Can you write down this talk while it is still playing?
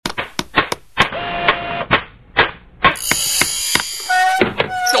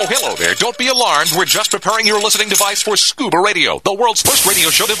Hello there. Don't be alarmed. We're just preparing your listening device for Scuba Radio, the world's first radio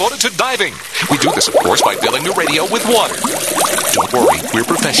show devoted to diving. We do this, of course, by filling the radio with water. Don't worry, we're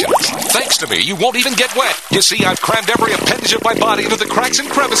professionals. Thanks to me, you won't even get wet. You see, I've crammed every appendage of my body into the cracks and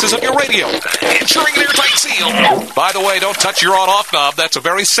crevices of your radio, ensuring an airtight seal. By the way, don't touch your on-off knob. That's a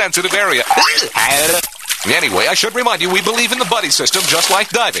very sensitive area. Anyway, I should remind you, we believe in the buddy system just like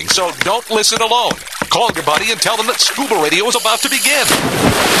diving, so don't listen alone. Call your buddy and tell them that Scuba Radio is about to begin.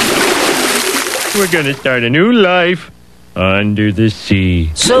 We're going to start a new life under the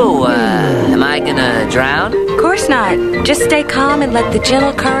sea. So, am I gonna drown? Of course not. Just stay calm and let the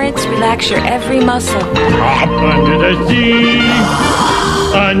gentle currents relax your every muscle. Under the sea.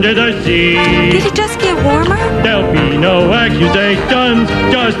 Under the sea. Did it just get warmer? There'll be no accusations,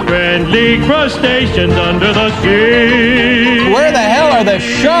 just friendly crustaceans under the sea. Where the hell are the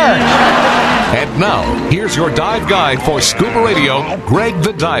sharks? And now, here's your dive guide for Scuba Radio, Greg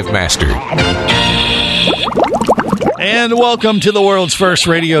the Divemaster. And welcome to the world's first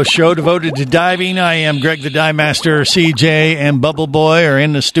radio show devoted to diving. I am Greg the Divemaster. CJ and Bubble Boy are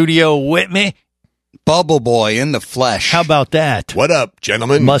in the studio with me. Bubble Boy in the flesh. How about that? What up,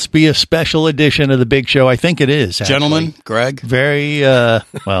 gentlemen? Must be a special edition of the big show. I think it is, actually. Gentlemen, Greg. Very, well,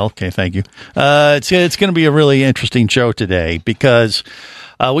 okay, thank you. It's going to be a really interesting show today because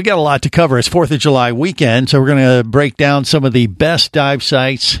we got a lot to cover. It's 4th of July weekend, so we're going to break down some of the best dive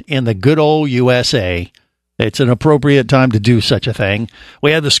sites in the good old USA. It's an appropriate time to do such a thing.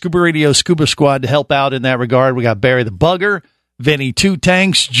 We have the Scuba Radio Scuba Squad to help out in that regard. We got Barry the Bugger, Vinny Two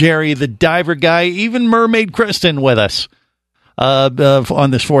Tanks, Jerry the Diver Guy, even Mermaid Kristen with us on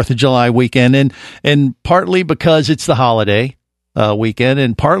this 4th of July weekend. And partly because it's the holiday weekend,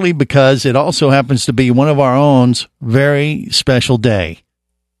 and partly because it also happens to be one of our own's very special day.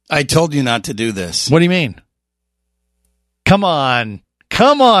 I told you not to do this. What do you mean? Come on,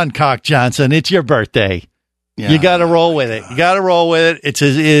 Cock Johnson. It's your birthday. Yeah. You got to roll with it. It's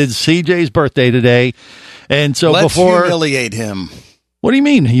CJ's birthday today. And so Let's before humiliate him. What do you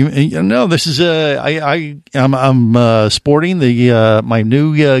mean? No, this is I'm sporting the my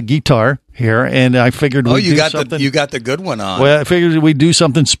new guitar here, and I figured we'd do something. You got the good one on. Well, I figured we'd do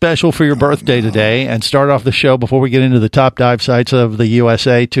something special for your birthday today, and start off the show before we get into the top dive sites of the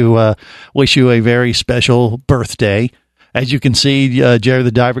USA to wish you a very special birthday. As you can see, Jerry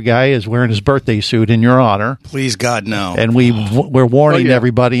the Diver Guy is wearing his birthday suit in your honor. Please, God, no. And we're warning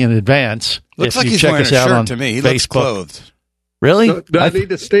everybody in advance. Looks if like you he's check wearing us a out shirt on to me. He Facebook. looks clothed. Really? Do I need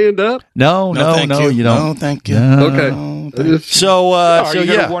to stand up? No, you don't. No, thank you. Okay. So are you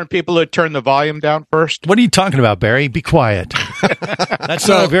going to warn people to turn the volume down first? What are you talking about, Barry? Be quiet. That's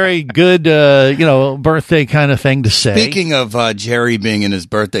not a very good, birthday kind of thing to say. Speaking of Jerry being in his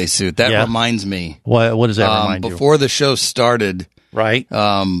birthday suit, that reminds me. What does that remind you? Before the show started, right?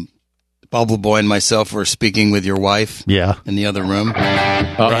 Bubble Boy and myself were speaking with your wife. Yeah. In the other room.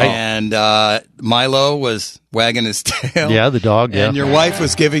 Right. And Milo was wagging his tail. Yeah, the dog, yeah. And your wife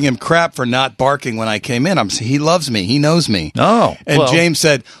was giving him crap for not barking when I came in. He loves me. He knows me. Oh. And James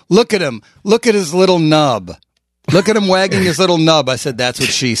said, look at him. Look at his little nub. Look at him wagging his little nub. I said, that's what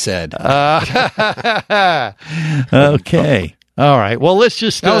she said. Okay. All right. Well, let's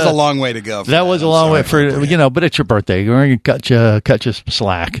just. That was a long way to go. That was a long way for but it's your birthday. We're going to cut you some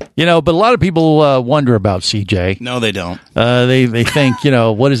slack. But a lot of people wonder about CJ. No, they don't. They think,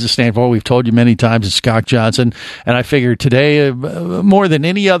 what does it stand for? We've told you many times it's Scott Johnson. And I figured today, more than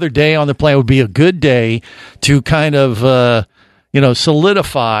any other day on the planet, would be a good day to kind of,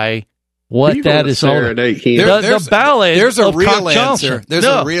 solidify what that is all about. The ballad. There's a of real Cock answer. Johnson. There's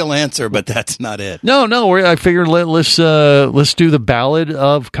a real answer, but that's not it. No. I figured let's do the ballad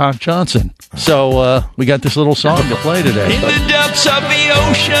of Cock Johnson. So we got this little song to play today. In the depths of the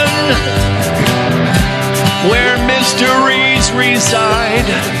ocean, where mysteries reside,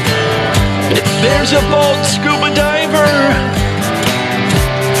 there's a bold scuba diver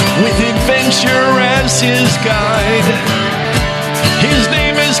with adventure as his guide. His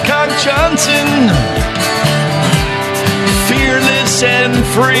name is Cock Johnson, fearless and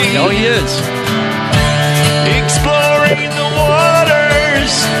free. Oh, he is. Exploring the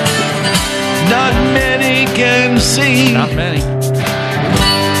waters, not many can see. Not many.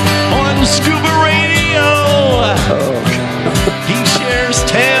 On Scuba Radio, he shares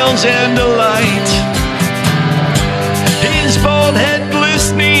tales and delight. His bald head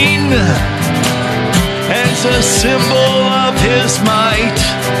glistening as a symbol of his might.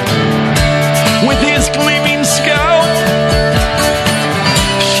 With his gleaming scalp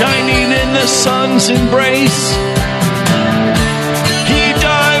shining in the sun's embrace, he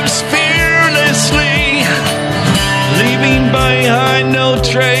dives fearlessly, leaving behind no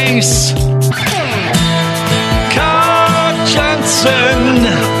trace.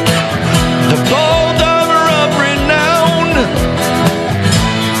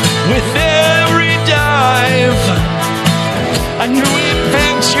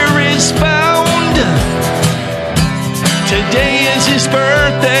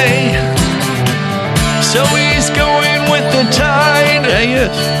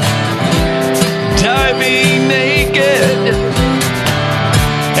 is. Diving naked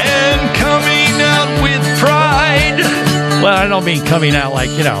and coming out with pride. Well, I don't mean coming out like,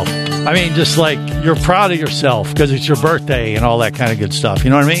 I mean just like you're proud of yourself because it's your birthday and all that kind of good stuff.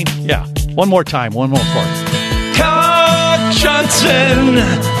 You know what I mean? Yeah. One more time. One more chord. Cock Johnson,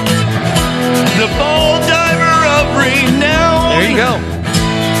 the bold diver of renown. There you go.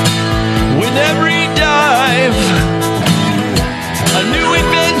 With every dive, a new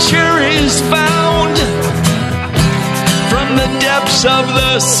adventure is found from the depths of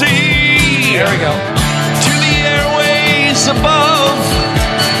the sea. There we go. To the airways above.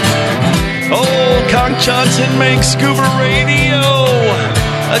 Old Cock Johnson makes Scuba Radio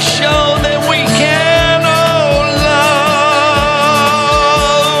a show that we can all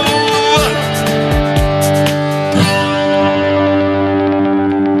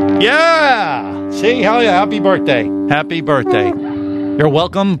love. Yeah. See how? Happy birthday. Happy birthday. You're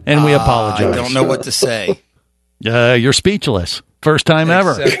welcome, and we apologize. I don't know what to say. You're speechless. First time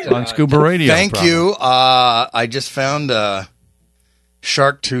ever on Scuba Radio. Thank you. I just found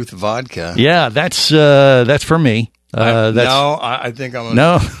Shark Tooth vodka. Yeah, that's for me. I think I'm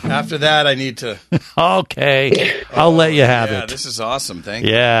no. After that, I need to. Okay, I'll let you have it. Yeah, this is awesome. Thank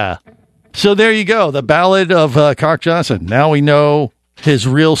you. Yeah. So there you go. The Ballad of Cock Johnson. Now we know his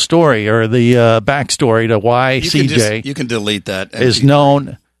real story or the backstory to why CJ. You can delete that. Is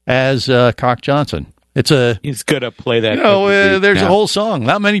known as Cock Johnson. He's gonna play that. There's a whole song.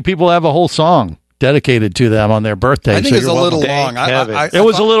 Not many people have a whole song dedicated to them on their birthday. I think it's a little long. It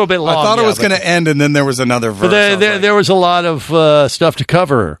was a little bit long. I thought it was going to end, and then there was another verse. There was a lot of stuff to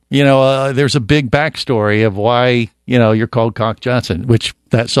cover. There's a big backstory of why you're called Cock Johnson, which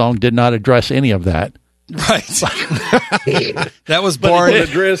that song did not address any of that. Right. That was born. It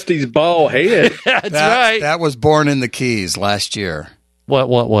addressed his bald head. That's right. That was Born in the Keys last year. What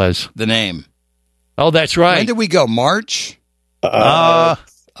was the name? Oh, that's right. When did we go? March?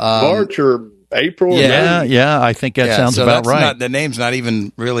 March or April? Yeah. I think that sounds about right. The name's not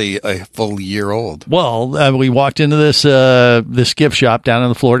even really a full year old. Well, we walked into this gift shop down in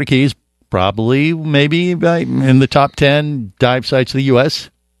the Florida Keys, probably maybe in the top 10 dive sites of the U.S.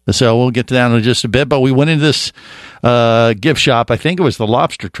 So we'll get to that in just a bit. But we went into this gift shop. I think it was the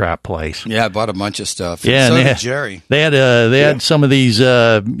Lobster Trap place. Yeah, I bought a bunch of stuff. Yeah, so did Jerry. They had some of these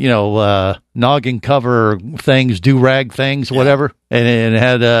noggin cover things, do-rag things, whatever, and it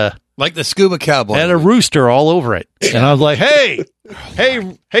had like the Scuba Cowboy. Had a rooster all over it. And I was like, hey,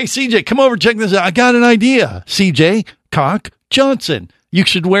 CJ, come over, check this out. I got an idea. CJ, Cock Johnson, you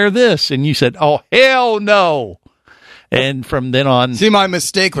should wear this. And you said, oh, hell no. And from then on... See, my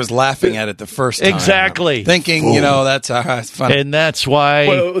mistake was laughing at it the first time. Exactly. Thinking, that's funny. And that's why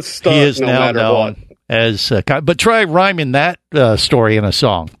he is now known as... but try rhyming that story in a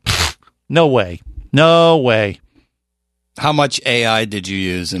song. No way. No way. How much AI did you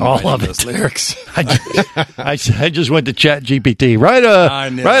use in all of those lyrics? I just went to ChatGPT.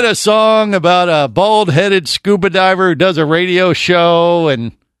 Write a song about a bald-headed scuba diver who does a radio show,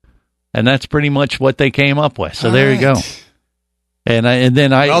 and that's pretty much what they came up with. So there you go. And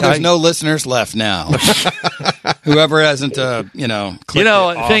then there's no listeners left now. Whoever hasn't,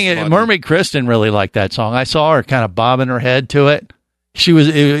 Mermaid Kristen really liked that song. I saw her kind of bobbing her head to it. She was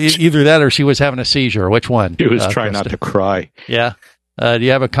either that or she was having a seizure. Which one? She was trying not to cry. Yeah. Do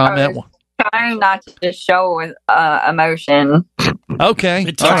you have a comment? Trying not to show emotion. Okay.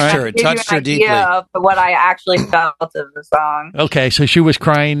 It touched her. It touched her deeply. Of what I actually felt of the song. Okay, so she was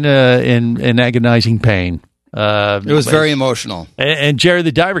crying in agonizing pain. It was very emotional. And Jerry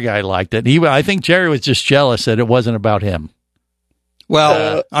the Diver guy liked it. I think Jerry was just jealous that it wasn't about him.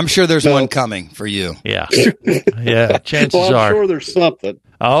 Well, I'm sure there's one coming for you. Yeah. Yeah, chances are. I'm sure there's something.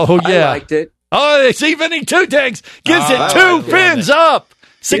 Oh, yeah. I liked it. Oh, see, Vinny Two Tanks gives it 2 fins up.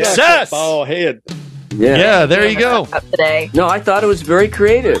 Success. Ball head. Yeah, there you go. Today. No, I thought it was very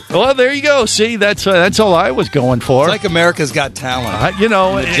creative. Well, there you go. See, that's all I was going for. It's like America's Got Talent.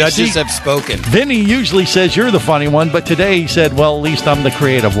 The judges have spoken. Vinny usually says you're the funny one, but today he said, well, at least I'm the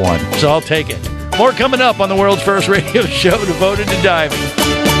creative one. So I'll take it. More coming up on the world's first radio show devoted to diving.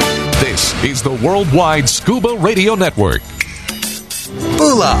 This is the Worldwide Scuba Radio Network.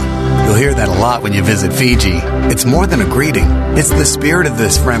 Bula! You'll hear that a lot when you visit Fiji. It's more than a greeting. It's the spirit of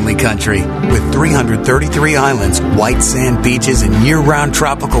this friendly country. With 333 islands, white sand beaches, and year-round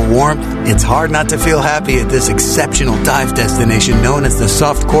tropical warmth, it's hard not to feel happy at this exceptional dive destination known as the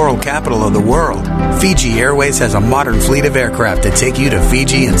soft coral capital of the world. Fiji Airways has a modern fleet of aircraft to take you to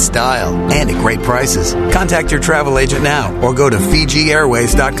Fiji in style and at great prices. Contact your travel agent now or go to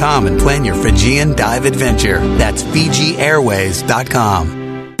FijiAirways.com and plan your Fijian dive adventure. That's FijiAirways.com.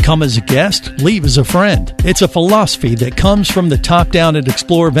 Come as a guest, leave as a friend. It's a philosophy that comes from the top down at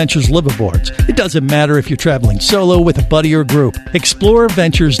Explorer Ventures liveaboards. It doesn't matter if you're traveling solo, with a buddy, or group. Explorer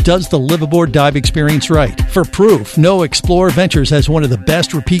Ventures does the liveaboard dive experience right. For proof, no, Explorer Ventures has one of the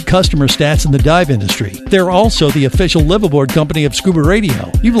best repeat customer stats in the dive industry. They're also the official liveaboard company of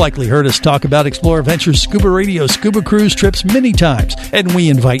ScubaRadio. You've likely heard us talk about Explorer Ventures ScubaRadio scuba cruise trips many times, and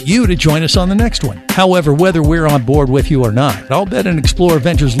we invite you to join us on the next one. However, whether we're on board with you or not, I'll bet an Explorer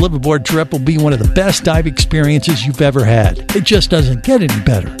Ventures liveaboard trip will be one of the best dive experiences you've ever had. It just doesn't get any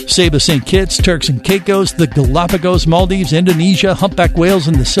better. Saba St. Kitts, Turks and Caicos, the Galapagos, Maldives, Indonesia, humpback whales,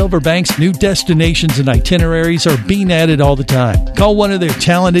 and the Silver Banks, new destinations and itineraries are being added all the time. Call one of their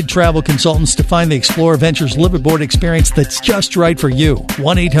talented travel consultants to find the Explorer Ventures liveaboard experience that's just right for you.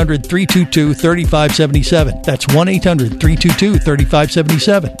 1-800-322-3577. That's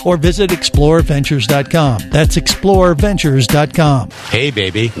 1-800-322-3577. Or visit explorerventures.com. That's explorerventures.com. Hey,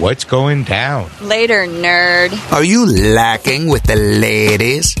 baby, what's going down? Later, nerd. Are you lacking with the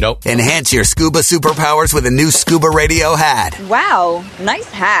ladies? Nope. Enhance your scuba superpowers with a new ScubaRadio hat. Wow,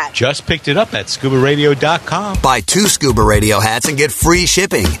 nice hat. Just picked it up at ScubaRadio.com. Buy 2 ScubaRadio hats and get free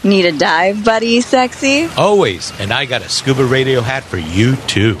shipping. Need a dive buddy, sexy? Always. And I got a ScubaRadio hat for you,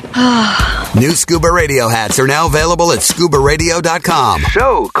 too. New ScubaRadio hats are now available at ScubaRadio.com.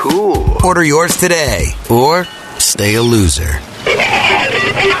 So cool. Order yours today. Or stay a loser.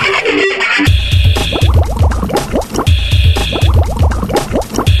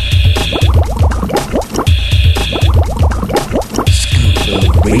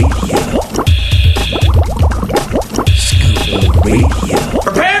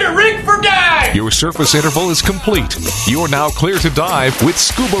 Prepare to rig for dive! Your surface interval is complete. You are now clear to dive with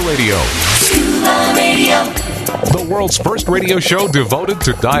ScubaRadio. ScubaRadio. The world's first radio show devoted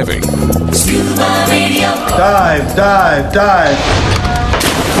to diving. ScubaRadio. Dive, dive, dive.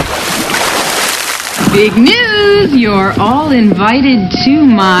 Big news! You're all invited to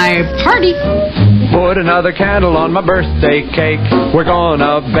my party. Put another candle on my birthday cake. We're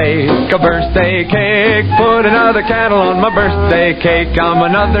gonna bake a birthday cake. Put another candle on my birthday cake. I'm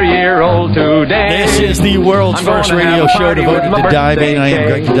another year old today. This is the world's first radio show devoted to diving. I am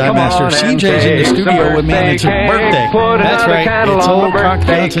Greg The Divemaster. CJ's in the studio with me, and it's her birthday. That's right, it's old Croc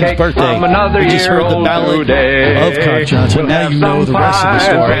Johnson's birthday. We just heard the ballad of Croc Johnson. Now you know the rest of the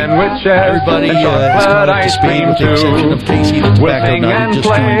story. Everybody is caught up to speed with the exception of Casey the Tobacco Nut, who just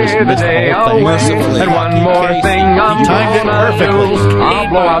joined us and missed the whole thing. And one more thing I'm gonna do, I'll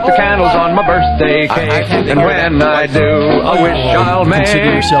blow out the candles on my birthday cake. And when I do, a wish I'll make.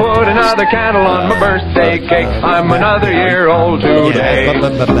 Put another candle on my birthday cake. I'm another year old today.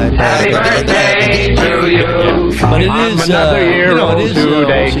 Happy birthday to you. But it is, another year old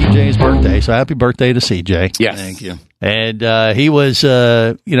today. CJ's birthday, so happy birthday to CJ. Yes. Thank you. And he was,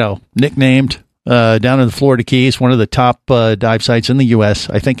 nicknamed down in the Florida Keys, one of the top dive sites in the U.S.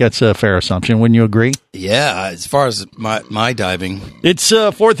 I think that's a fair assumption. Wouldn't you agree? Yeah, as far as my diving. It's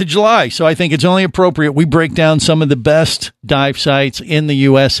 4th of July, so I think it's only appropriate we break down some of the best dive sites in the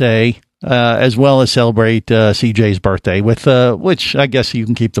USA, as well as celebrate CJ's birthday with, which I guess you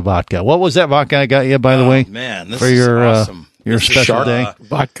can keep the vodka. What was that vodka I got you, by the way? Man, this for is your, awesome. Your special day?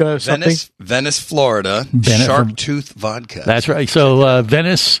 Vodka something? Venice, Florida. Shark Tooth Vodka. That's right. So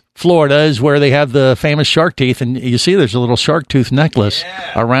Venice, Florida is where they have the famous shark teeth. And you see there's a little shark tooth necklace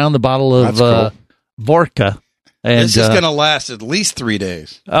around the bottle of vodka. And this is going to last at least 3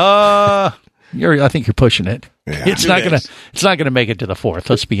 days. I think you're pushing it. Yeah. It's not gonna make it to the 4th.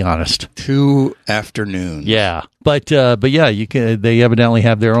 Let's be honest. 2 afternoons. Yeah, but yeah, you can. They evidently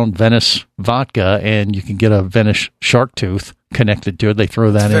have their own Venice vodka, and you can get a Venice shark tooth connected to it. They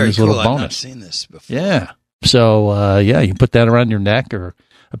throw that in as a little bonus. I've not seen this before. Yeah. So you can put that around your neck or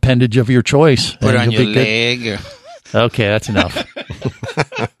appendage of your choice. Put it on your leg. Okay, that's enough.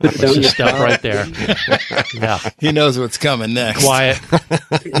 Let's just stop right there. Yeah, he knows what's coming next. Quiet.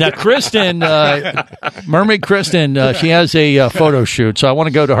 Now, Kristen, Mermaid Kristen, she has a photo shoot, so I want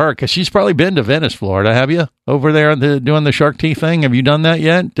to go to her because she's probably been to Venice, Florida. Have you over there doing the shark teeth thing? Have you done that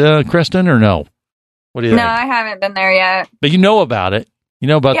yet, Kristen, or no? What do you think? No, I haven't been there yet. But you know about it. You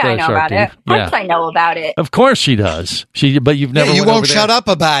know about the I know shark about teeth. it. Of course I know about it. Of course she does. But you've never. You went won't over there. shut up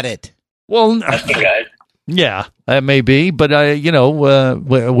about it. Well, yeah, that may be, but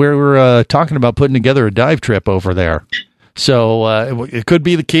we're talking about putting together a dive trip over there. So it could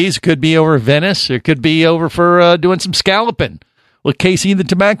be the Keys, it could be over Venice, it could be over for doing some scalloping with Casey the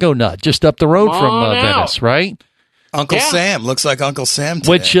Tobacco Nut, just up the road from Venice, right? Uncle Sam. Looks like Uncle Sam today.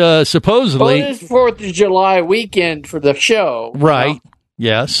 Which supposedly... Well, it is 4th of July weekend for the show. Right.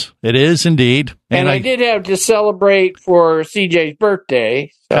 Yes, it is indeed. And I did have to celebrate for CJ's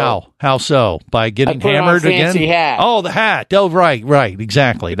birthday. So How so? By getting I put hammered on a again? fancy hat. Oh, the hat. Oh, right.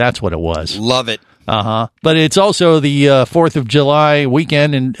 Exactly. That's what it was. Love it. Uh-huh. But it's also the 4th of July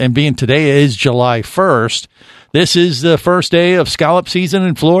weekend, and being today is July 1st, this is the first day of scallop season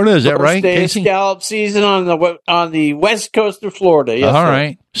in Florida. Is that right, First day of Casey? scallop season on the west coast of Florida. Yes, All sir.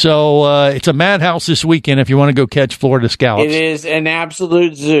 right. So it's a madhouse this weekend if you want to go catch Florida scallops. It is an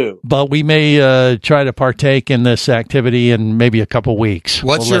absolute zoo. But we may try to partake in this activity in maybe a couple weeks.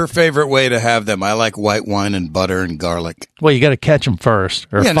 What's your favorite way to have them? I like white wine and butter and garlic. Well, you got to catch them first.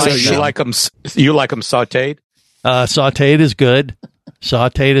 Or So you like them sautéed? Sautéed is good.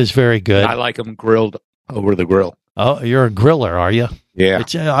 Sautéed is very good. I like them grilled over the grill. Oh, you're a griller, are you? Yeah.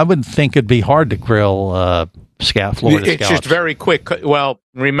 I wouldn't think it'd be hard to grill Florida scallops. It's just very quick. Well,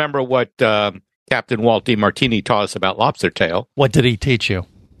 remember what Captain Walt DiMartini taught us about lobster tail. What did he teach you?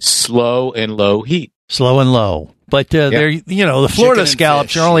 Slow and low heat. Slow and low. But they're the Florida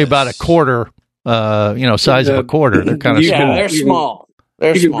scallops are only about a quarter, size of a quarter. They're kind of small. They're small.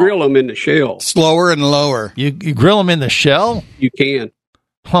 They're you small. can grill them in the shell. Slower and lower. You grill them in the shell? You can.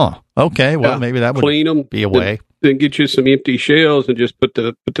 Huh. Okay. Well, maybe that would clean them, be a way. Then get you some empty shells and just put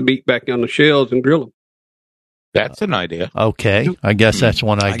the meat back on the shells and grill them. That's an idea. Okay. I guess that's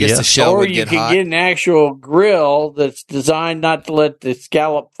one idea. I guess the shell or would you get can hot. get an actual grill that's designed not to let the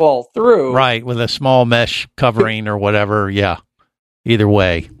scallop fall through. Right, with a small mesh covering or whatever. Yeah. Either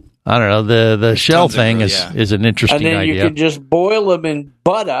way. I don't know. The shell thing is an interesting and then idea. you can just boil them in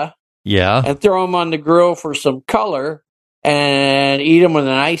butter. Yeah. And throw them on the grill for some color and eat them with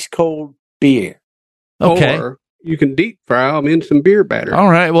an ice cold beer. Okay. Or you can deep fry them in some beer batter. All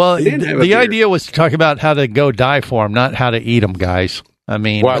right. Well, And then have a the beer. idea was to talk about how to go dive for them, not how to eat them, guys. I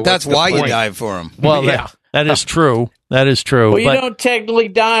mean, But that's why you dive for them. well, that is true. That is true. Well, you but don't technically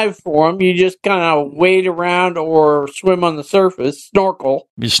dive for them. You just kind of wade around or swim on the surface, snorkel.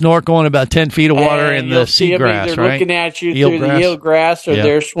 you snorkel in about 10 feet of water and in you'll the see 'em seagrass, either right? looking at you Eel through grass? the eelgrass or Yeah.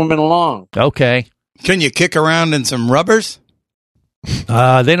 they're swimming along. Okay. Can you kick around in some rubbers?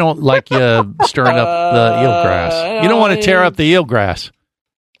 They don't like you stirring up the eelgrass. You don't want to tear up the eelgrass.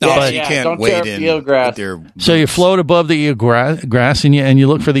 No, Yeah, you yeah, can't don't tear wade up the in eelgrass. with your So you float above the eelgrass and you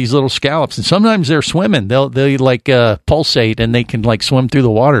look for these little scallops, and sometimes they're swimming. They like pulsate and they can like swim through the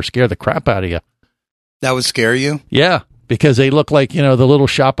water, scare the crap out of you. That would scare you? Yeah, because they look like the Little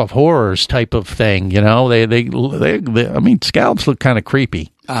Shop of Horrors type of thing. They I mean, scallops look kind of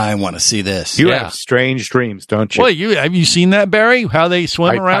creepy. I want to see this. You have strange dreams, don't you? Well, have you seen that, Barry? How they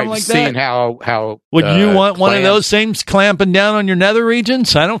swim around like that? I've seen how. Would you want one of clams- those things clamping down on your nether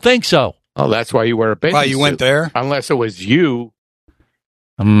regions? I don't think so. Oh, that's why you wear a bathing Why, you went suit. there? Unless it was you.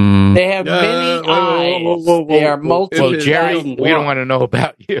 They have many eyes. They are multiple. Well, Jerry, we don't want to know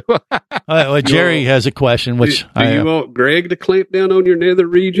about you. Well, Jerry has a question, which Do you want Greg to clamp down on your nether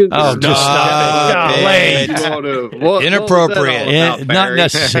region? Oh, just stop it. Inappropriate. Not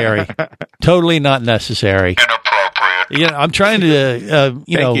necessary. Totally not necessary. Inappropriate. I'm trying to,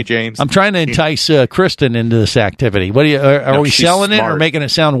 Thank you, James. I'm trying to entice Kristen into this activity. What do you? Are we she's selling it or smart. making it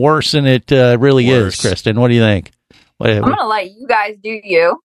sound worse than it really is, Kristen? What do you think? I'm going to let you guys do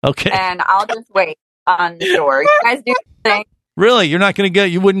you. Okay. And I'll just wait on the shore. You guys do your thing. Really, you're not going to go?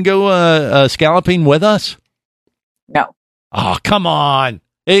 You wouldn't go scalloping with us? No. Oh, come on!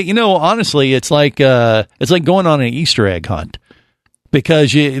 Hey, honestly, it's like going on an Easter egg hunt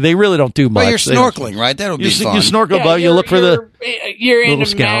because they really don't do much. Well, you're snorkeling, right? That'll be fun. You snorkel above. You look for You're in little a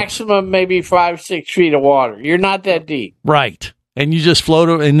scallops. maximum maybe 5-6 feet of water. You're not that deep. right, and you just float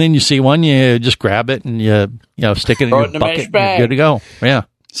it, and then you see one, you just grab it and you stick it in Throw your it in the bucket. mesh And bag. you're good to go. Yeah.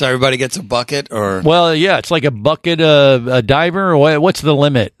 So everybody gets a bucket, or Well, yeah, it's like a bucket, a diver. Or what's the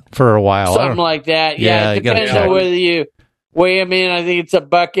limit for a while? I Something don't- like that. Yeah, Yeah, you it gotta depends check. on whether you weigh them in. I think it's a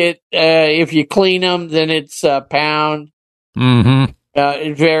bucket. If you clean them, then it's a pound. Mm-hmm.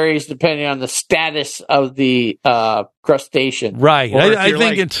 It varies depending on the status of the crustacean. Right. Or if I you're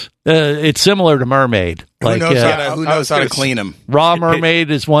think it's similar to mermaid. who knows how to clean them? Raw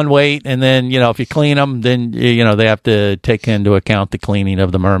mermaid is one weight, and then if you clean them, then they have to take into account the cleaning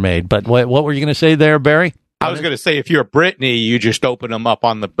of the mermaid. But what were you going to say there, Barry? I was going to say, if you're Brittany, you just open them up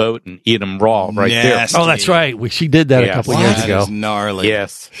on the boat and eat them raw right Nasty. there. Oh, that's right. She did that a couple years That ago. is gnarly.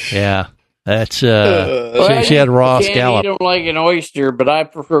 Yes. Yeah. That's she had raw scallop. I don't like an oyster, but I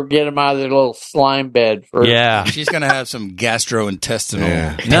prefer get them out of their little slime bed first. Yeah, she's going to have some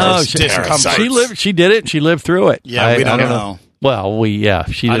gastrointestinal discomfort. She did it. She lived through it. Yeah, we don't know. Well, she. I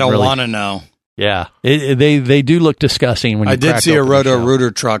Didn't don't really, want to know. Yeah, they do look disgusting when you. I did see a Roto-Rooter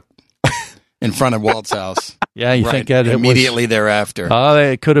truck in front of Walt's house. Yeah, you think that immediately thereafter? Oh,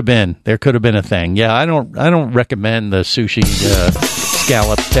 it could have been. There could have been a thing. Yeah, I don't recommend the sushi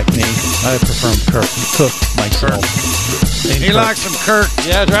scallop technique. I prefer them cooked myself. He likes some Kirk.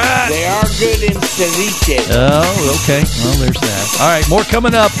 Yeah, that's right. They are good in ceviche. Oh, okay. Well, there's that. All right, more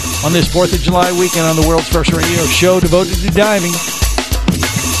coming up on this 4th of July weekend on the world's first radio show devoted to diving.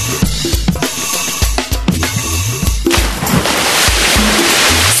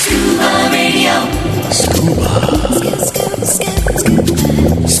 Scuba Radio.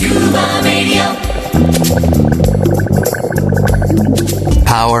 Scuba Radio.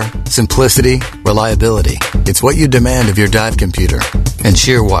 Power, simplicity, reliability. It's what you demand of your dive computer. And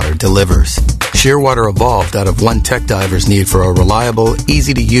Shearwater delivers. Shearwater evolved out of one tech diver's need for a reliable,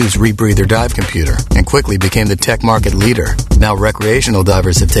 easy-to-use rebreather dive computer and quickly became the tech market leader. Now recreational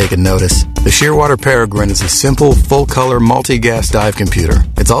divers have taken notice. The Shearwater Peregrine is a simple, full-color, multi-gas dive computer.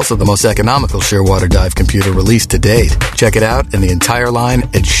 It's also the most economical Shearwater dive computer released to date. Check it out and the entire line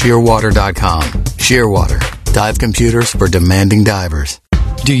at shearwater.com. Shearwater. Dive computers for demanding divers.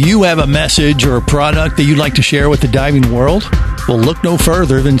 Do you have a message or a product that you'd like to share with the diving world? Well, look no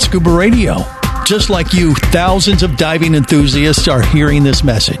further than Scuba Radio. Just like you, thousands of diving enthusiasts are hearing this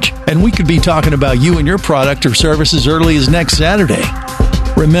message, and we could be talking about you and your product or service as early as next Saturday.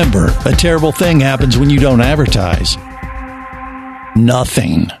 Remember, a terrible thing happens when you don't advertise.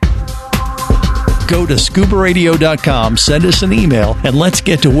 Nothing. Go to ScubaRadio.com, send us an email, and let's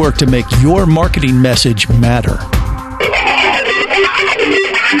get to work to make your marketing message matter.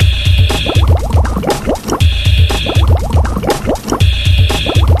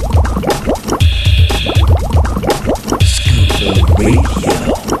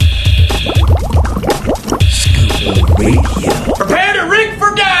 Prepare to rig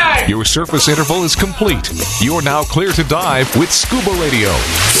for dive! Your surface interval is complete. You're now clear to dive with Scuba Radio.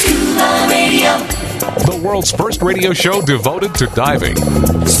 Scuba Radio. The world's first radio show devoted to diving.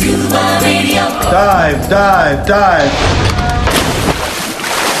 Scuba Radio. Dive, dive, dive.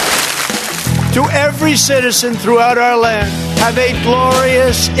 To every citizen throughout our land, have a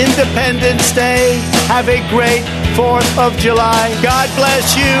glorious Independence Day. Have a great 4th of July. God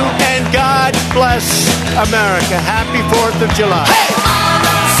bless you and God bless America. Happy 4th of July.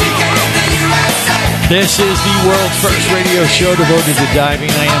 This is the world's first radio show devoted to diving.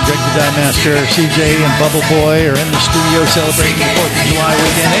 I am Greg The Divemaster. CJ and Bubble Boy are in the studio celebrating the 4th of July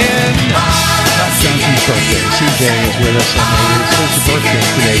weekend. And Scott Johnson's birthday. CJ is with us, and it's his birthday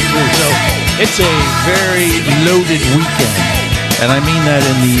today, too. So it's a very loaded weekend. And I mean that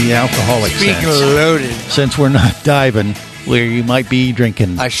in the alcoholic sense. Loaded. Since we're not diving, where you might be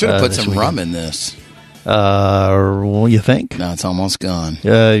drinking. I should have put some rum in this. What do you think? No, it's almost gone.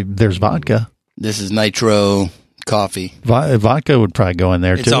 There's vodka. This is nitro coffee. Vodka would probably go in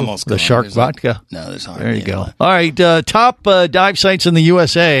there, too. It's almost gone. The shark vodka. No, there's hardly. There you go. All right, top dive sites in the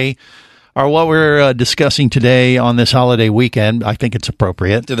USA are what we're discussing today on this holiday weekend. I think it's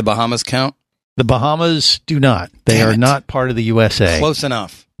appropriate. Do the Bahamas count? The Bahamas do not. They are not part of the USA. Close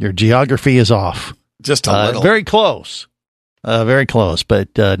enough. Your geography is off. Just a little. Very close. Very close, but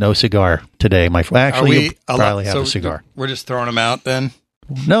no cigar today. Actually, you probably have a cigar. We're just throwing them out then?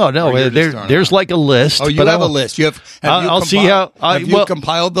 No. There's like a list. Oh, you have a list. I'll see how. Have you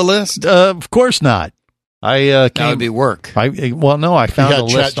compiled the list? Of course not. That would be work. I found a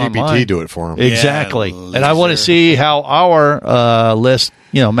list online. ChatGPT do it for him. Exactly, Yeah, and I want to see how our list,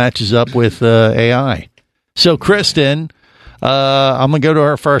 matches up with AI. So, Kristen, I'm gonna go to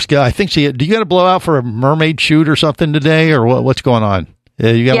our first guy. I think do you got to blow out for a mermaid shoot or something today, or what's going on?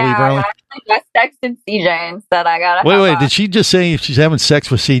 You got to leave early. I just texted CJ and said I got to. Wait! Did she just say she's having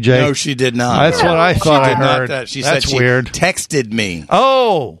sex with CJ? No, she did not. That's what I thought I heard. She That's said weird. She texted me.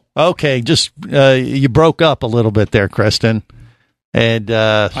 Oh, okay. Just you broke up a little bit there, Kristen. And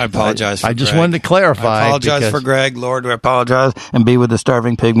I apologize for I just Greg. wanted to clarify. I apologize for Greg. Lord, we apologize and be with the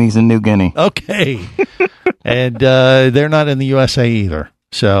starving pygmies in New Guinea. Okay. And they're not in the USA either.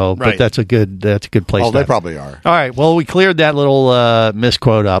 So, Right. but that's a good place. Oh, they probably are. All right. Well, we cleared that little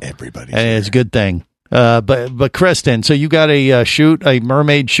misquote up. Everybody's and it's a good thing. But Kristen, so you got a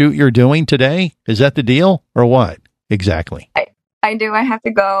mermaid shoot you're doing today? Is that the deal or what exactly? I do. I have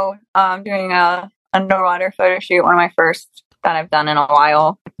to go. Doing a underwater photo shoot. One of my first that I've done in a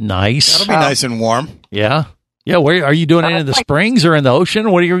while. Nice. That'll be nice and warm. Yeah. Yeah, where are you doing it in the springs or in the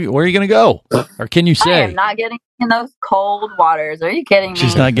ocean? Where are you going to go? Or can you I say? am not getting in those cold waters. Are you kidding me?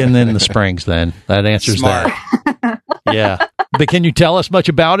 She's not getting in the springs then. That answers Smart. that. Yeah. But can you tell us much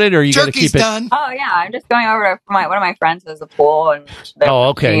about it or are you going to keep it? Done. Oh yeah, I'm just going over to one of my friends has a pool and Oh,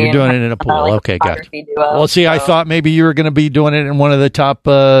 okay. You're doing it in a pool. Okay, gotcha. Well, see, I thought maybe you were going to be doing it in one of the top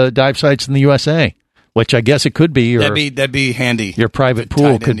dive sites in the USA, which I guess it could be. Or That'd be handy. Your private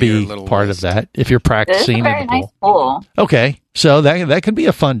pool could be part of that if you're practicing in the pool. Nice pool. Okay, so that could be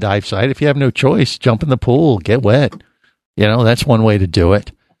a fun dive site. If you have no choice, jump in the pool, get wet. That's one way to do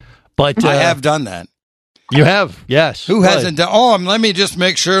it. But I have done that. You have, yes. Who hasn't done? Oh, let me just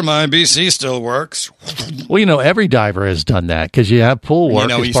make sure my BC still works. Well, every diver has done that because you have pool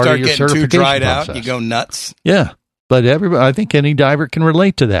work as you part start of your getting too certification dried process. out, you go nuts. Yeah, but I think any diver can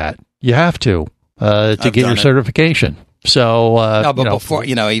relate to that. You have to get your certification. So, no, but before,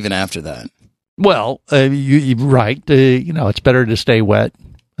 even after that. Well, you're right. It's better to stay wet.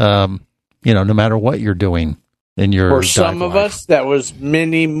 No matter what you're doing in your. For some of us, that was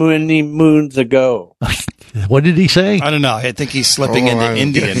many, many moons ago. What did he say? I don't know. I think he's slipping into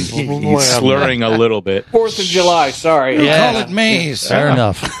Indian. He's slurring a little bit. 4th of July, sorry. Yeah. Call it maize. Fair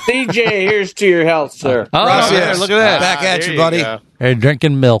enough. DJ, here's to your health, sir. Oh, yes. Look at that. Back at you, buddy. Hey,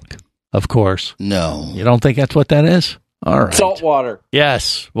 drinking milk, of course. No. You don't think that's what that is? All right. Salt water.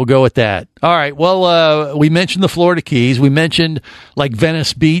 Yes, we'll go with that. All right. Well, we mentioned the Florida Keys. We mentioned like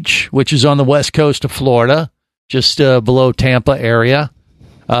Venice Beach, which is on the west coast of Florida, just below Tampa area.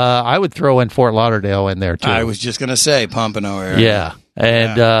 I would throw in Fort Lauderdale in there, too. I was just going to say Pompano area. Yeah.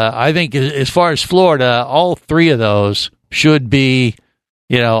 And I think as far as Florida, all three of those should be,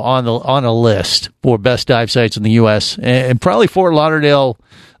 on a list for best dive sites in the U.S. And probably Fort Lauderdale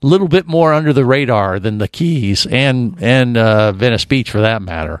a little bit more under the radar than the Keys and Venice Beach, for that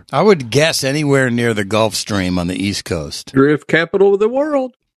matter. I would guess anywhere near the Gulf Stream on the East Coast. Drift capital of the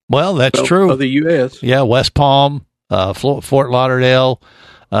world. Well, that's true. Of the U.S. Yeah, West Palm, Fort Lauderdale.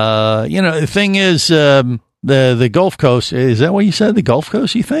 The thing is, the Gulf Coast, is that what you said? The Gulf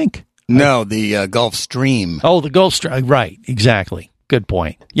Coast, you think? No, the Gulf Stream. Oh, the Gulf Stream. Right, exactly. Good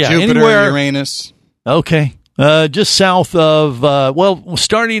point. Yeah, Jupiter, anywhere, Uranus. Okay. Just south of,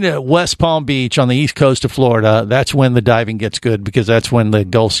 starting at West Palm Beach on the east coast of Florida, that's when the diving gets good because that's when the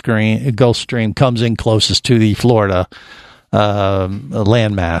Gulf Stream comes in closest to the Florida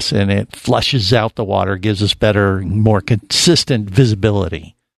landmass, and it flushes out the water, gives us better, more consistent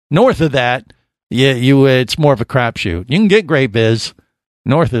visibility. North of that, it's more of a crapshoot. You can get great viz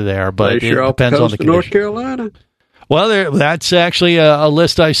north of there, but it depends on the condition. North Carolina. Well, that's actually a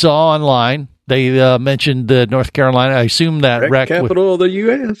list I saw online. They mentioned North Carolina. I assume that wreck capital of the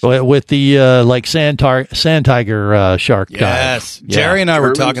U.S. with the sand tiger shark dive. Yes, Jerry and I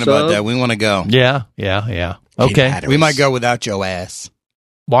were talking about that. We want to go. Yeah. Okay, we might go without your ass.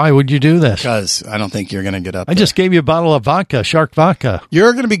 Why would you do this? Because I don't think you're going to get up. I just gave you a bottle of vodka, shark vodka.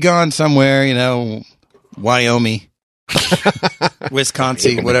 You're going to be gone somewhere, Wyoming,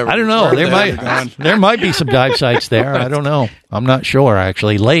 Wisconsin, whatever. I don't know. There might be some dive sites there. I don't know. I'm not sure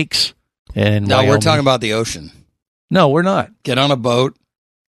actually. Lakes. And no, we're talking about the ocean. No, we're not. Get on a boat,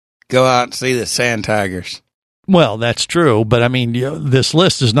 go out and see the sand tigers. Well, that's true, but I mean, this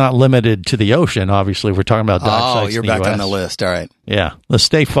list is not limited to the ocean. Obviously, we're talking about dive sites. Oh, you're back on the list. All right. Yeah, let's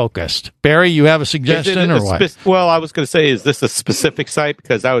stay focused. Barry, you have a suggestion or what? Well, I was going to say, is this a specific site?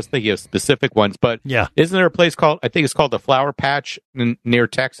 Because I was thinking of specific ones, but isn't there a place called? I think it's called the Flower Patch near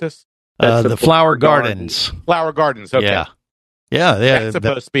Texas. The Flower Gardens. Flower Gardens. Okay. Yeah. That's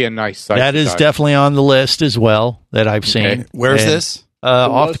supposed to be a nice site. That is definitely on the list as well that I've seen. Where's this?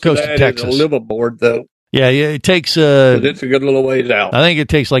 Off the coast of Texas. Is a liveaboard, though. Yeah, it takes. It's a good little ways out. I think it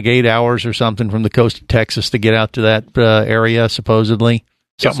takes like 8 hours or something from the coast of Texas to get out to that area, supposedly.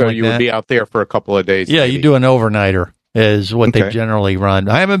 So you would be out there for a couple of days. Yeah, maybe. you do an overnighter is what they generally run.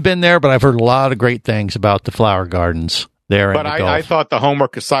 I haven't been there, but I've heard a lot of great things about the Flower Gardens there. But I thought the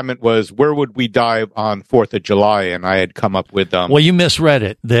homework assignment was where would we dive on 4th of July, and I had come up with Well, you misread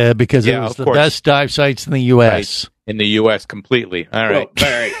it there because it was the best dive sites in the U.S. Right. In the U.S. completely. All right. Well,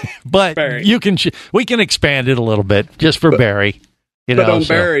 Barry. But Barry. we can expand it a little bit just for Barry. On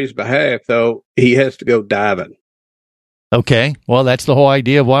Barry's behalf, though, he has to go diving. Okay. Well, that's the whole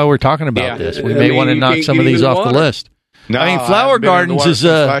idea of why we're talking about this. We may want to knock some of these off the list. No, I mean, Flower Gardens is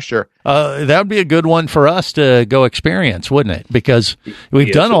that would be a good one for us to go experience, wouldn't it? Because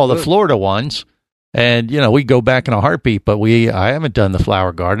we've done all the Florida ones, and we go back in a heartbeat. But I haven't done the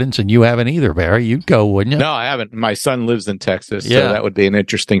Flower Gardens, and you haven't either, Barry. You'd go, wouldn't you? No, I haven't. My son lives in Texas, so that would be an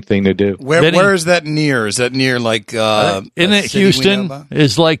interesting thing to do. Where is that near? Is that near like? Isn't it Houston?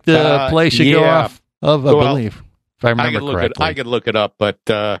 Is like the place you go off. I believe, if I remember correctly. I could look it up, but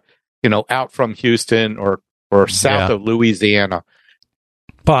out from Houston or south of Louisiana.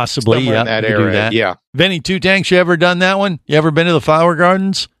 Possibly, in that area. Do that. Yeah. Vinny Two Tanks, you ever done that one? You ever been to the Flower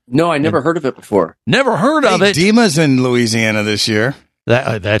Gardens? No, I never heard of it before. Never heard of it. Dima's in Louisiana this year.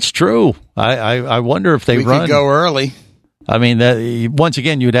 That's true. I wonder if we could go early. I mean, once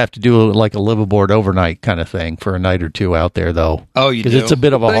again, you'd have to do like a liveaboard overnight kind of thing for a night or two out there, though. Oh, you do? Because it's a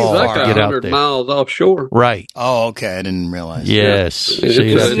bit of a haul like to get out 100 there. miles offshore. Right. Oh, okay. I didn't realize. Yes.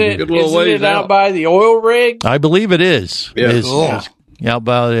 Isn't it out by the oil rig? I believe it is. Yeah. It is. Cool. Out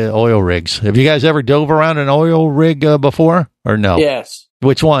by the oil rigs. Have you guys ever dove around an oil rig before, or no? Yes.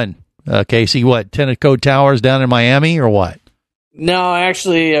 Which one, Casey? What, Tenneco Towers down in Miami, or what? No,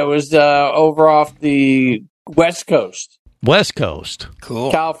 actually, it was over off the West Coast. West Coast. Cool.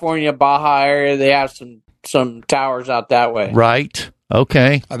 California, Baja area. They have some towers out that way. Right.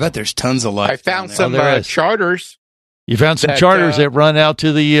 Okay. I bet there's tons of life. I found down there. some charters. You found some charters that run out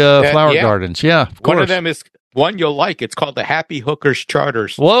to the flower gardens. Yeah, of course. One of them is one you'll like. It's called the Happy Hookers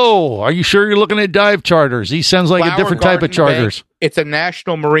Charters. Whoa. Are you sure you're looking at dive charters? He sounds like a different type of charters. It's a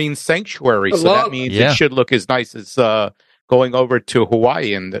national marine sanctuary, so that means it should look as nice as going over to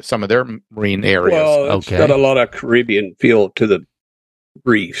Hawaii and some of their marine areas. Well, it's got a lot of Caribbean feel to the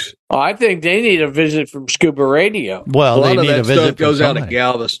reefs. Oh, I think they need a visit from Scuba Radio. Well, a lot they of need that a visit stuff goes from out of somebody.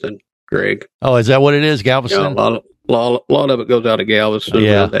 Galveston, Greg. Oh, is that what it is, Galveston? Yeah, a lot of it goes out of Galveston,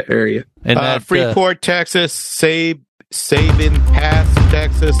 that area. And Freeport, Texas, Sabin Pass,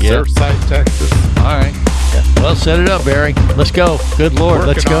 Texas, Surfside, Texas. All right. Yeah. Well, set it up, Barry. Let's go. Good Lord,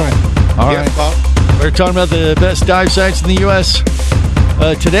 let's go. All right. Bob. We're talking about the best dive sites in the U.S.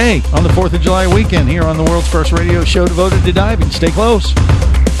 Today on the 4th of July weekend here on the world's first radio show devoted to diving. Stay close.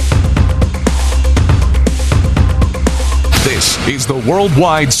 This is the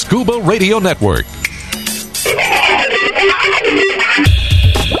Worldwide Scuba Radio Network.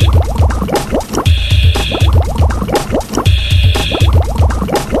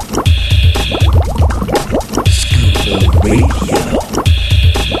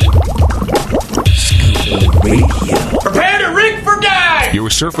 Prepare to rig for dive! Your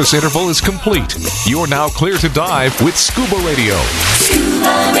surface interval is complete. You're now clear to dive with Scuba Radio.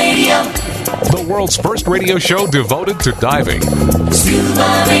 Scuba Radio. The world's first radio show devoted to diving.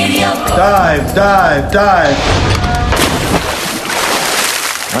 Scuba Radio. Dive, dive, dive.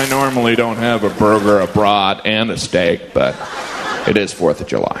 I normally don't have a burger, a brat, and a steak, but it is 4th of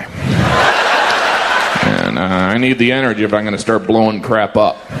July. And I need the energy if I'm going to start blowing crap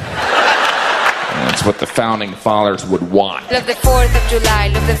up. That's what the founding fathers would want. Love the 4th of July,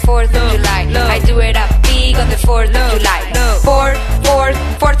 love the 4th of July. I do it up big on the 4th of July.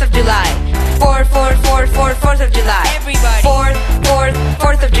 4th of July. 4th of July. Everybody.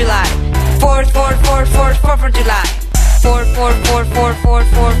 4th of July. 4th of July. 4.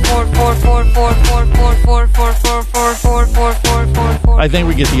 I think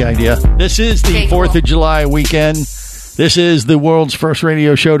we get the idea. This is the 4th of July weekend. This is the world's first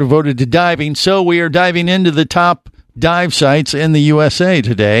radio show devoted to diving. So we are diving into the top dive sites in the USA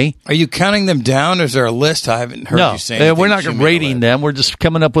today. Are you counting them down, or is there a list? I haven't heard you say anything. We're not rating them. We're just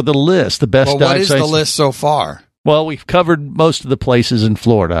coming up with a list. The best dive sites. What is the list so far? Well, we've covered most of the places in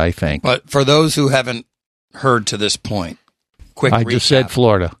Florida, I think. But for those who haven't heard to this point, quick recap. Just said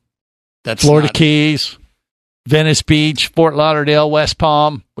Florida. That's Florida Keys, Venice Beach, Fort Lauderdale, West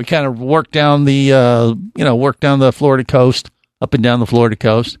Palm. We kind of worked down the Florida coast, up and down the Florida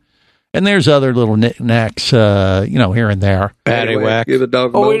coast. And there's other little knickknacks, here and there. Paddywhack.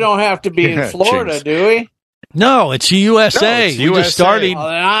 We don't have to be in Florida, do we? No, it's USA. It's we USA. just started. Well,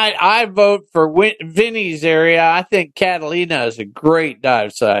 then I vote for Vinny's area. I think Catalina is a great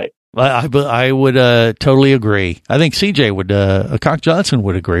dive site. I would totally agree. I think CJ would, Cock Johnson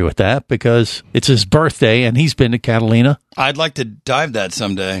would agree with that because it's his birthday and he's been to Catalina. I'd like to dive that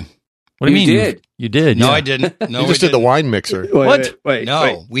someday. What do you mean? You did? No, yeah. I didn't. No, you just did the wine mixer. Wait.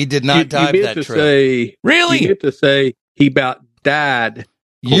 No, we did not dive that trip. Really? You get to say he about died.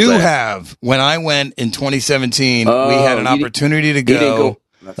 You have. When I went in 2017, we had an opportunity to go.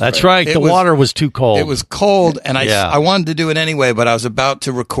 That's right. The water was too cold. It was cold, and I wanted to do it anyway, but I was about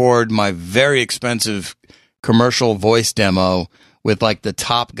to record my very expensive commercial voice demo with like the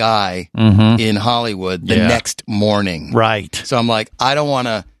top guy in Hollywood the next morning. Right. So I'm like, I don't want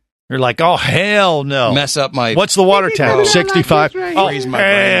to. You're like, oh, hell no. Mess up my... What's the water tank? 65? Oh,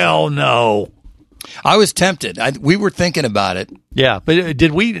 hell no. I was tempted. We were thinking about it. Yeah, but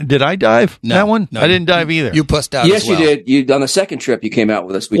did I dive that one? No, I didn't dive either. You pussed out Yes, as well. You did. On the second trip, you came out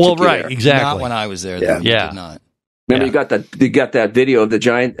with us. We took you there. Exactly. Not when I was there, though. Yeah. You did not. Remember, you got that video of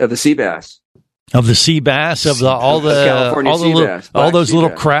the sea bass. Of the sea bass, of all those little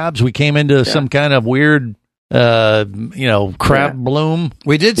crabs. We came into some kind of weird, crab bloom.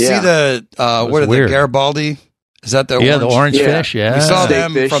 We did see the the Garibaldi? Is that the the orange fish? Yeah, we saw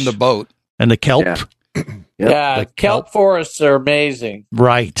them fish. from the boat. And the kelp. The kelp forests are amazing.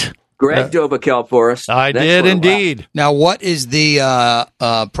 Right. Greg dove a kelp forest. I did indeed. Now, what is the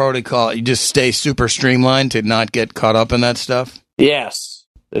protocol? You just stay super streamlined to not get caught up in that stuff? Yes.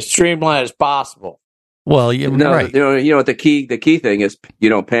 As streamlined as possible. Well, right. You know what the key thing is. You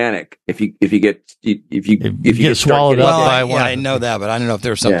don't panic if you get swallowed up by one. I know that, but I don't know if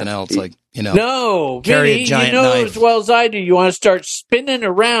there's something else like No, carry Vinny, a giant you know knife. as well as I do. You want to start spinning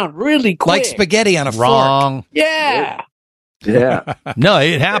around really quick, like spaghetti on a Wrong. fork. Yeah. Yeah. No,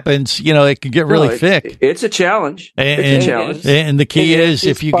 it happens. It can get really thick. It's a challenge. And the key is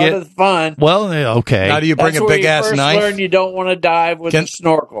if you get of the fun. Well, okay. How do you bring a big ass knife? Learn you don't want to dive with a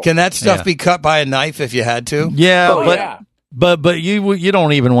snorkel. Can that stuff be cut by a knife if you had to? Yeah, but you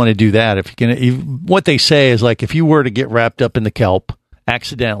don't even want to do that if you can. What they say is like if you were to get wrapped up in the kelp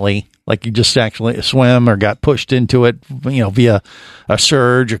accidentally, like you just actually swim or got pushed into it, via a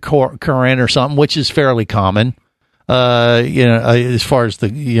surge or current or something, which is fairly common. As far as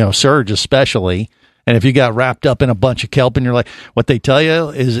the surge especially, and if you got wrapped up in a bunch of kelp and you're like, what they tell you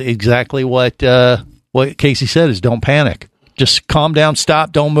is exactly what Casey said is don't panic, just calm down,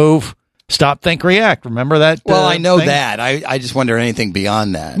 stop, don't move, stop, think, react. Remember that? Well, I know thing? that. I just wonder anything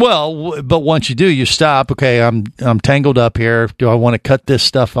beyond that. Well, but once you do, you stop. Okay, I'm tangled up here. Do I want to cut this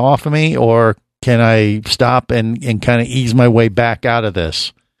stuff off of me, or can I stop and kind of ease my way back out of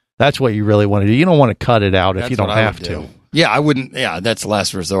this? That's what you really want to do. You don't want to cut it out if you don't have to. Yeah, I wouldn't. Yeah, that's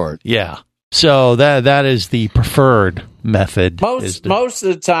last resort. Yeah. So that is the preferred method. Most of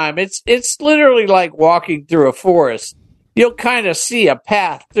the time, it's literally like walking through a forest. You'll kind of see a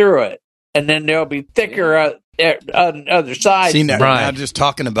path through it, and then there'll be thicker on the other side. See, now just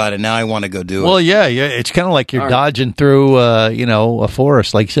talking about it, now I want to go do it. Well, yeah, it's kind of like you're dodging through, a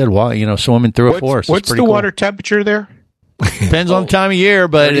forest. Like you said, swimming through a forest. What's the water temperature there? Depends on the time of year,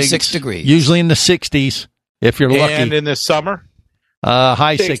 but 36 degrees. Usually in the 60s, if you're lucky. And in the summer?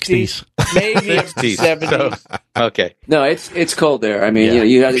 High 60s. Maybe 70s. Okay. No, it's cold there. I mean,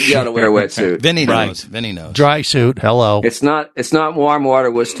 you got to wear a wetsuit. Vinny knows. Vinny knows. Dry suit. Hello. It's not warm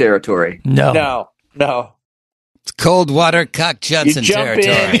water Woods territory. No. It's cold water Cock Johnson you jump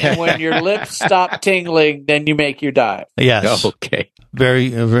territory. in, and when your lips stop tingling, then you make your dive. Yes. Okay. Very,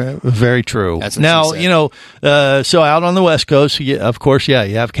 very, very true. That's what now, she said. so out on the West Coast, of course, you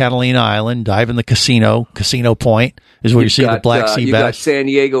have Catalina Island, dive in the Casino Point is where you see the Black Sea You've bass. got San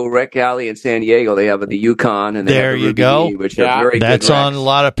Diego, Rec Alley in San Diego. They have the Yukon, and they there have the you Ruby go. Knee, which are very That's good on wrecks. a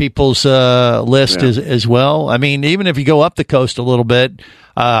lot of people's list as well. I mean, even if you go up the coast a little bit,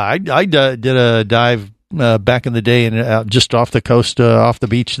 I did a dive back in the day and just off the coast, off the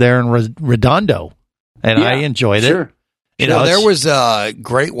beach there in Redondo, and I enjoyed it. There was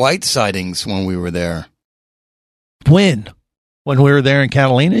great white sightings when we were there. When we were there in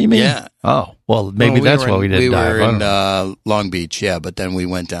Catalina, you mean? Yeah. Oh, well, maybe that's why we didn't dive. We were in Long Beach, but then we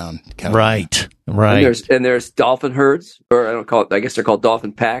went down Catalina. Right. And there's dolphin herds, or I don't call it. I guess they're called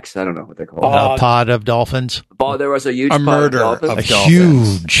dolphin packs. I don't know what they're called. A pod of dolphins. There was a huge murder of dolphins.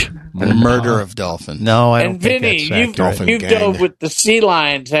 Huge murder of dolphins. No, I don't and think Vinny, that's accurate. you've dove with the sea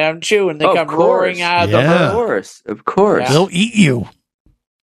lions, haven't you? And they come roaring out of the herd. Of course. They'll eat you.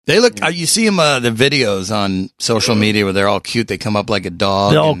 They look. You see them the videos on social media where they're all cute. They come up like a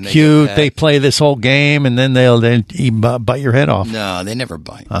dog. They're all cute. They play this whole game, and then they'll bite your head off. No, they never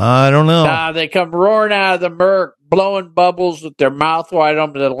bite. I don't know. Nah, they come roaring out of the murk, blowing bubbles with their mouth wide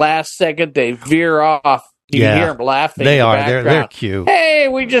open. The last second, they veer off. You can hear them laughing. They in the are. background. They're cute. Hey,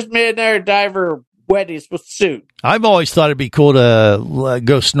 we just made another diver wet his suit. I've always thought it'd be cool to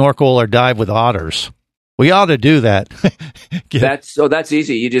go snorkel or dive with otters. We ought to do that. That's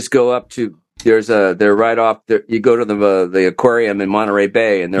easy. You just go up to they're right off there. You go to the aquarium in Monterey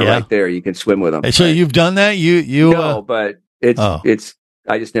Bay, and they're right there. You can swim with them. So you've done that? No, but it's.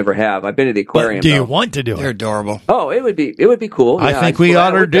 I just never have. I've been to the aquarium. But do you want to do it? They're adorable. Oh, it would be cool. I think we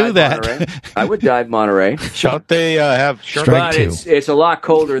ought to do that. I would dive Monterey. Don't they have shark? But it's a lot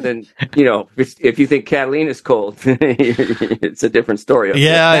colder than if you think Catalina's cold, it's a different story.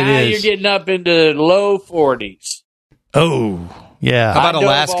 Yeah, now it is. You're getting up into low 40s. Oh, yeah. How about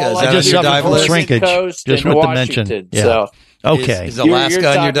Alaska? Is that on your dive list? Shrinkage, just with the mention. Yeah. So okay. Is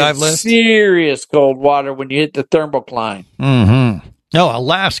Alaska on your dive list? Serious cold water when you hit the thermocline. Mm-hmm. No,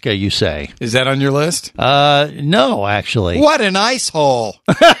 Alaska, you say. Is that on your list? No, actually. What an ice hole!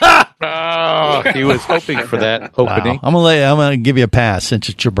 He was hoping for that opening. Wow. I'm gonna give you a pass since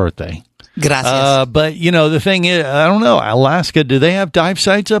it's your birthday. Gracias. But, the thing is, I don't know, Alaska, do they have dive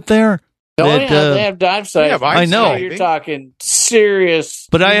sites up there? They have dive sites. Yeah, I know. You're talking serious.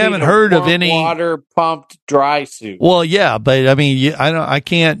 But I haven't heard of any water pumped dry suit. Well, yeah, but I mean, I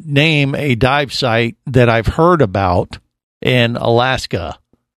can't name a dive site that I've heard about in Alaska,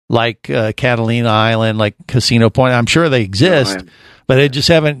 like Catalina Island, like Casino Point. I'm sure they exist, but they just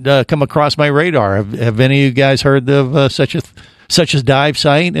haven't come across my radar. Have any of you guys heard of such a dive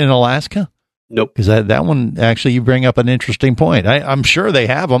site in Alaska? Nope. Because that one, actually, you bring up an interesting point. I'm sure they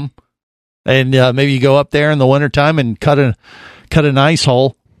have them. And maybe you go up there in the wintertime and cut an ice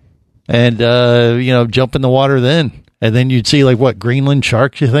hole and, jump in the water then. And then you'd see, Greenland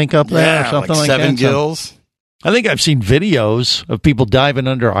sharks, you think, up there or something like that? 7 gills. I think I've seen videos of people diving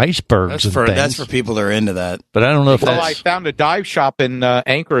under icebergs. That's for people that are into that. But I don't know if that's... Well, I found a dive shop in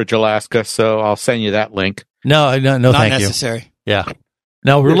Anchorage, Alaska, so I'll send you that link. No, thank you. Not necessary. Yeah.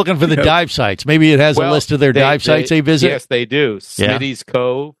 No, we're looking for the dive sites. Maybe it has a list of their dive sites they visit. Yes, they do. Smitty's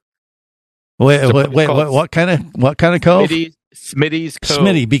Cove. Wait, what kind of cove? Smitty's Cove.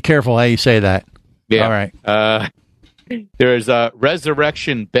 Smitty, be careful how you say that. Yeah. All right. There's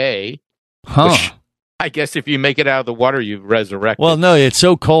Resurrection Bay. Which, I guess if you make it out of the water, you've resurrected. Well, no, it's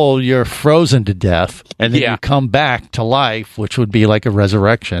so cold you're frozen to death, and then you come back to life, which would be like a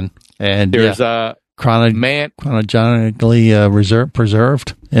resurrection. And there's chronologically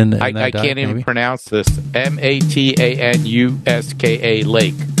preserved. I can't even pronounce this. Matanuska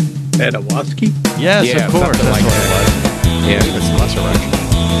Lake. Madawaski? Yes, of course. Something like that. Yeah, it's resurrection.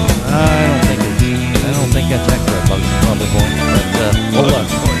 I don't think that's accurate, probably. But look,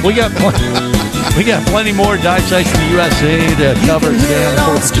 we got plenty more dive sites in the USA to cover today on the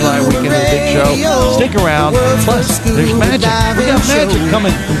 4th of July weekend of the big show. Stick around. Plus, there's magic. We got magic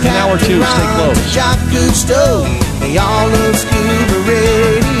coming in hour 2. Stay close. They all love Scuba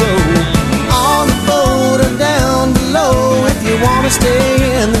Radio. On the boat or down below, if you want to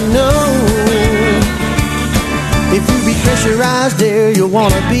stay in the know. If you be pressurized there, you'll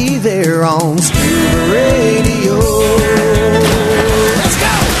want to be there on Scuba Radio. Let's go!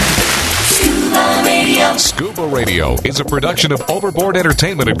 Scuba Radio. Scuba Radio is a production of Overboard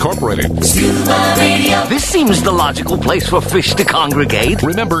Entertainment Incorporated. Scuba Radio. This seems the logical place for fish to congregate.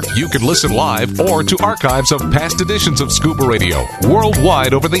 Remember, you can listen live or to archives of past editions of Scuba Radio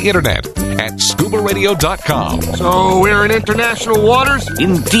worldwide over the internet at ScubaRadio.com. So we're in international waters?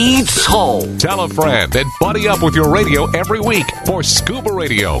 Indeed so. Tell a friend and buddy up with your radio every week for Scuba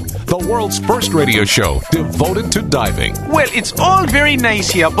Radio, the world's first radio show devoted to diving. Well, it's all very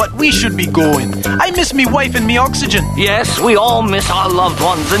nice here, but we should be going. I miss me wife and me oxygen. Yes, we all miss our loved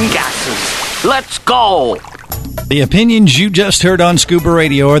ones and gases. Let's go. The opinions you just heard on Scuba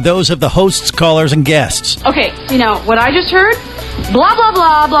Radio are those of the hosts, callers, and guests. Okay, what I just heard? Blah, blah,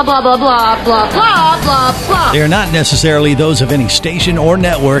 blah, blah, blah, blah, blah, blah, blah, blah, blah. They are not necessarily those of any station or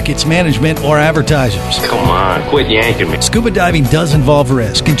network, its management, or advertisers. Come on, quit yanking me. Scuba diving does involve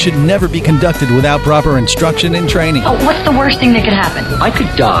risk and should never be conducted without proper instruction and training. Oh, what's the worst thing that could happen? I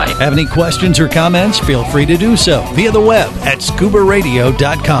could die. Have any questions or comments? Feel free to do so via the web at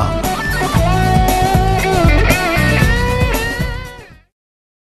ScubaRadio.com.